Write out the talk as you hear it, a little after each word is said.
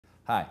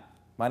Hi,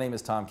 my name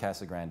is Tom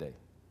Casagrande.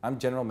 I'm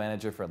General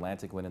Manager for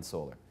Atlantic Wind and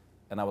Solar,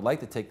 and I would like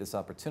to take this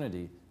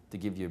opportunity to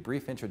give you a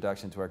brief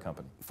introduction to our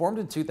company. Formed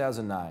in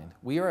 2009,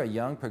 we are a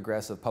young,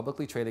 progressive,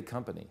 publicly traded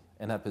company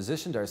and have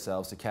positioned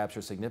ourselves to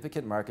capture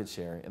significant market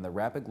share in the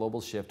rapid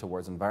global shift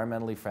towards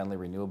environmentally friendly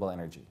renewable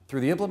energy.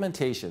 Through the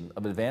implementation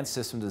of advanced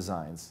system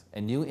designs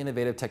and new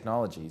innovative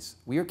technologies,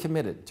 we are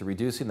committed to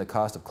reducing the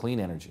cost of clean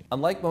energy.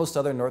 Unlike most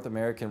other North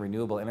American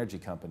renewable energy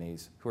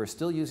companies who are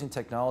still using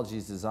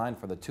technologies designed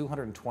for the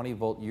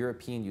 220-volt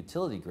European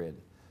utility grid,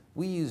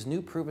 we use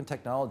new proven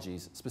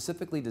technologies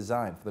specifically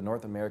designed for the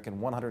North American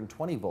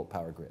 120-volt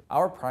power grid.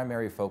 Our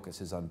primary focus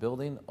is on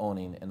building,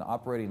 owning, and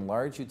operating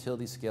large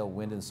utility-scale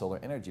wind and solar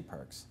energy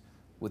parks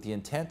with the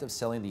intent of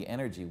selling the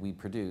energy we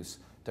produce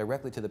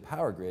directly to the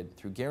power grid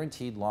through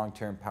guaranteed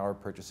long-term power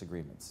purchase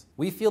agreements.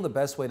 We feel the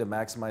best way to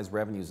maximize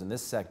revenues in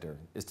this sector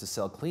is to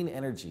sell clean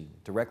energy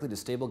directly to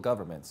stable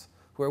governments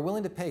who are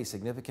willing to pay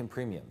significant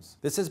premiums.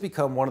 This has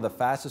become one of the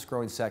fastest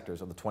growing sectors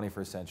of the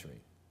 21st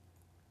century.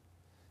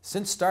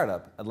 Since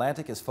startup,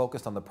 Atlantic has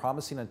focused on the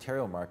promising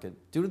Ontario market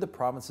due to the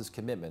province's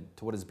commitment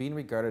to what is being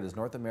regarded as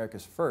North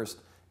America's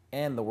first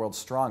and the world's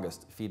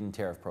strongest feed-in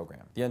tariff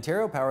program. The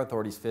Ontario Power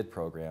Authority's FIT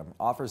program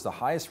offers the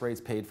highest rates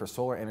paid for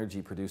solar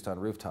energy produced on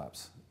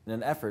rooftops in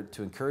an effort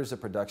to encourage the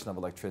production of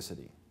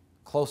electricity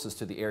closest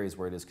to the areas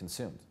where it is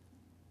consumed.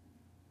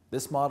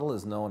 This model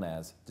is known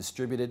as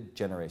distributed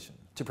generation.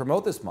 To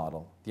promote this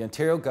model, the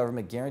Ontario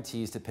government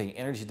guarantees to pay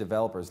energy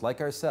developers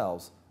like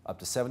ourselves up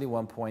to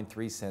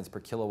 71.3 cents per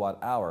kilowatt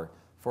hour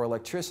for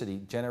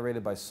electricity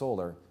generated by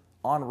solar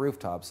on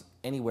rooftops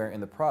anywhere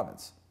in the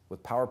province,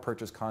 with power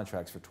purchase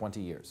contracts for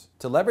 20 years.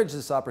 To leverage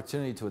this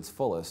opportunity to its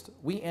fullest,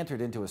 we entered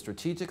into a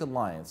strategic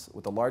alliance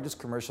with the largest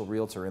commercial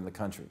realtor in the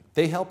country.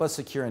 They help us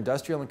secure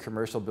industrial and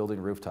commercial building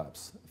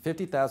rooftops,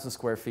 50,000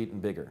 square feet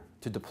and bigger,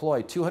 to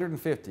deploy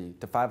 250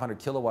 to 500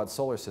 kilowatt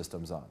solar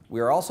systems on. We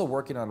are also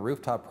working on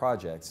rooftop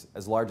projects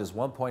as large as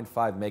 1.5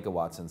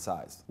 megawatts in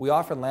size. We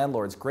offer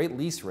landlords great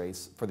lease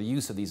rates for the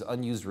use of these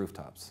unused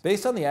rooftops.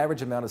 Based on the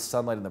average amount of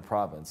sunlight in the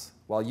province,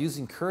 while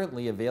using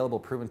currently available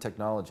proven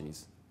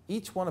technologies,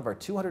 each one of our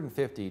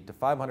 250 to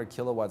 500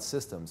 kilowatt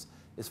systems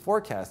is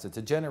forecasted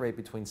to generate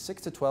between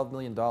 $6 to $12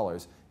 million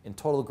in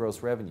total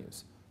gross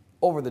revenues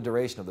over the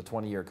duration of the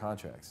 20-year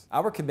contracts.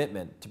 Our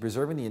commitment to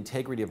preserving the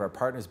integrity of our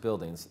partners'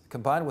 buildings,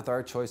 combined with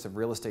our choice of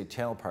real estate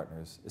channel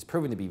partners, is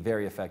proving to be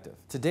very effective.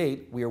 To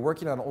date, we are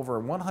working on over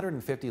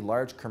 150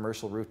 large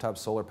commercial rooftop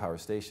solar power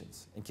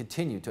stations and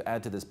continue to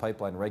add to this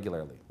pipeline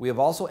regularly. We have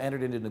also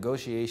entered into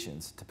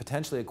negotiations to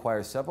potentially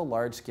acquire several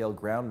large-scale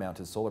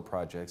ground-mounted solar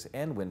projects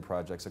and wind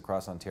projects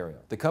across Ontario.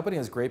 The company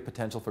has great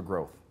potential for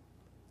growth.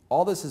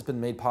 All this has been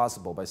made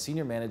possible by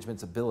senior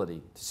management's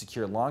ability to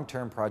secure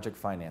long-term project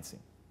financing.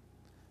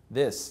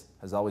 This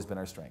has always been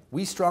our strength.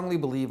 We strongly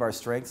believe our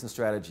strengths and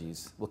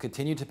strategies will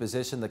continue to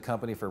position the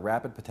company for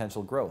rapid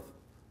potential growth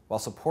while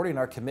supporting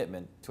our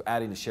commitment to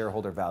adding to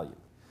shareholder value.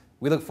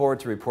 We look forward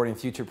to reporting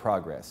future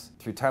progress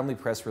through timely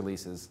press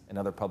releases and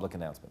other public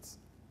announcements.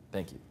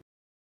 Thank you.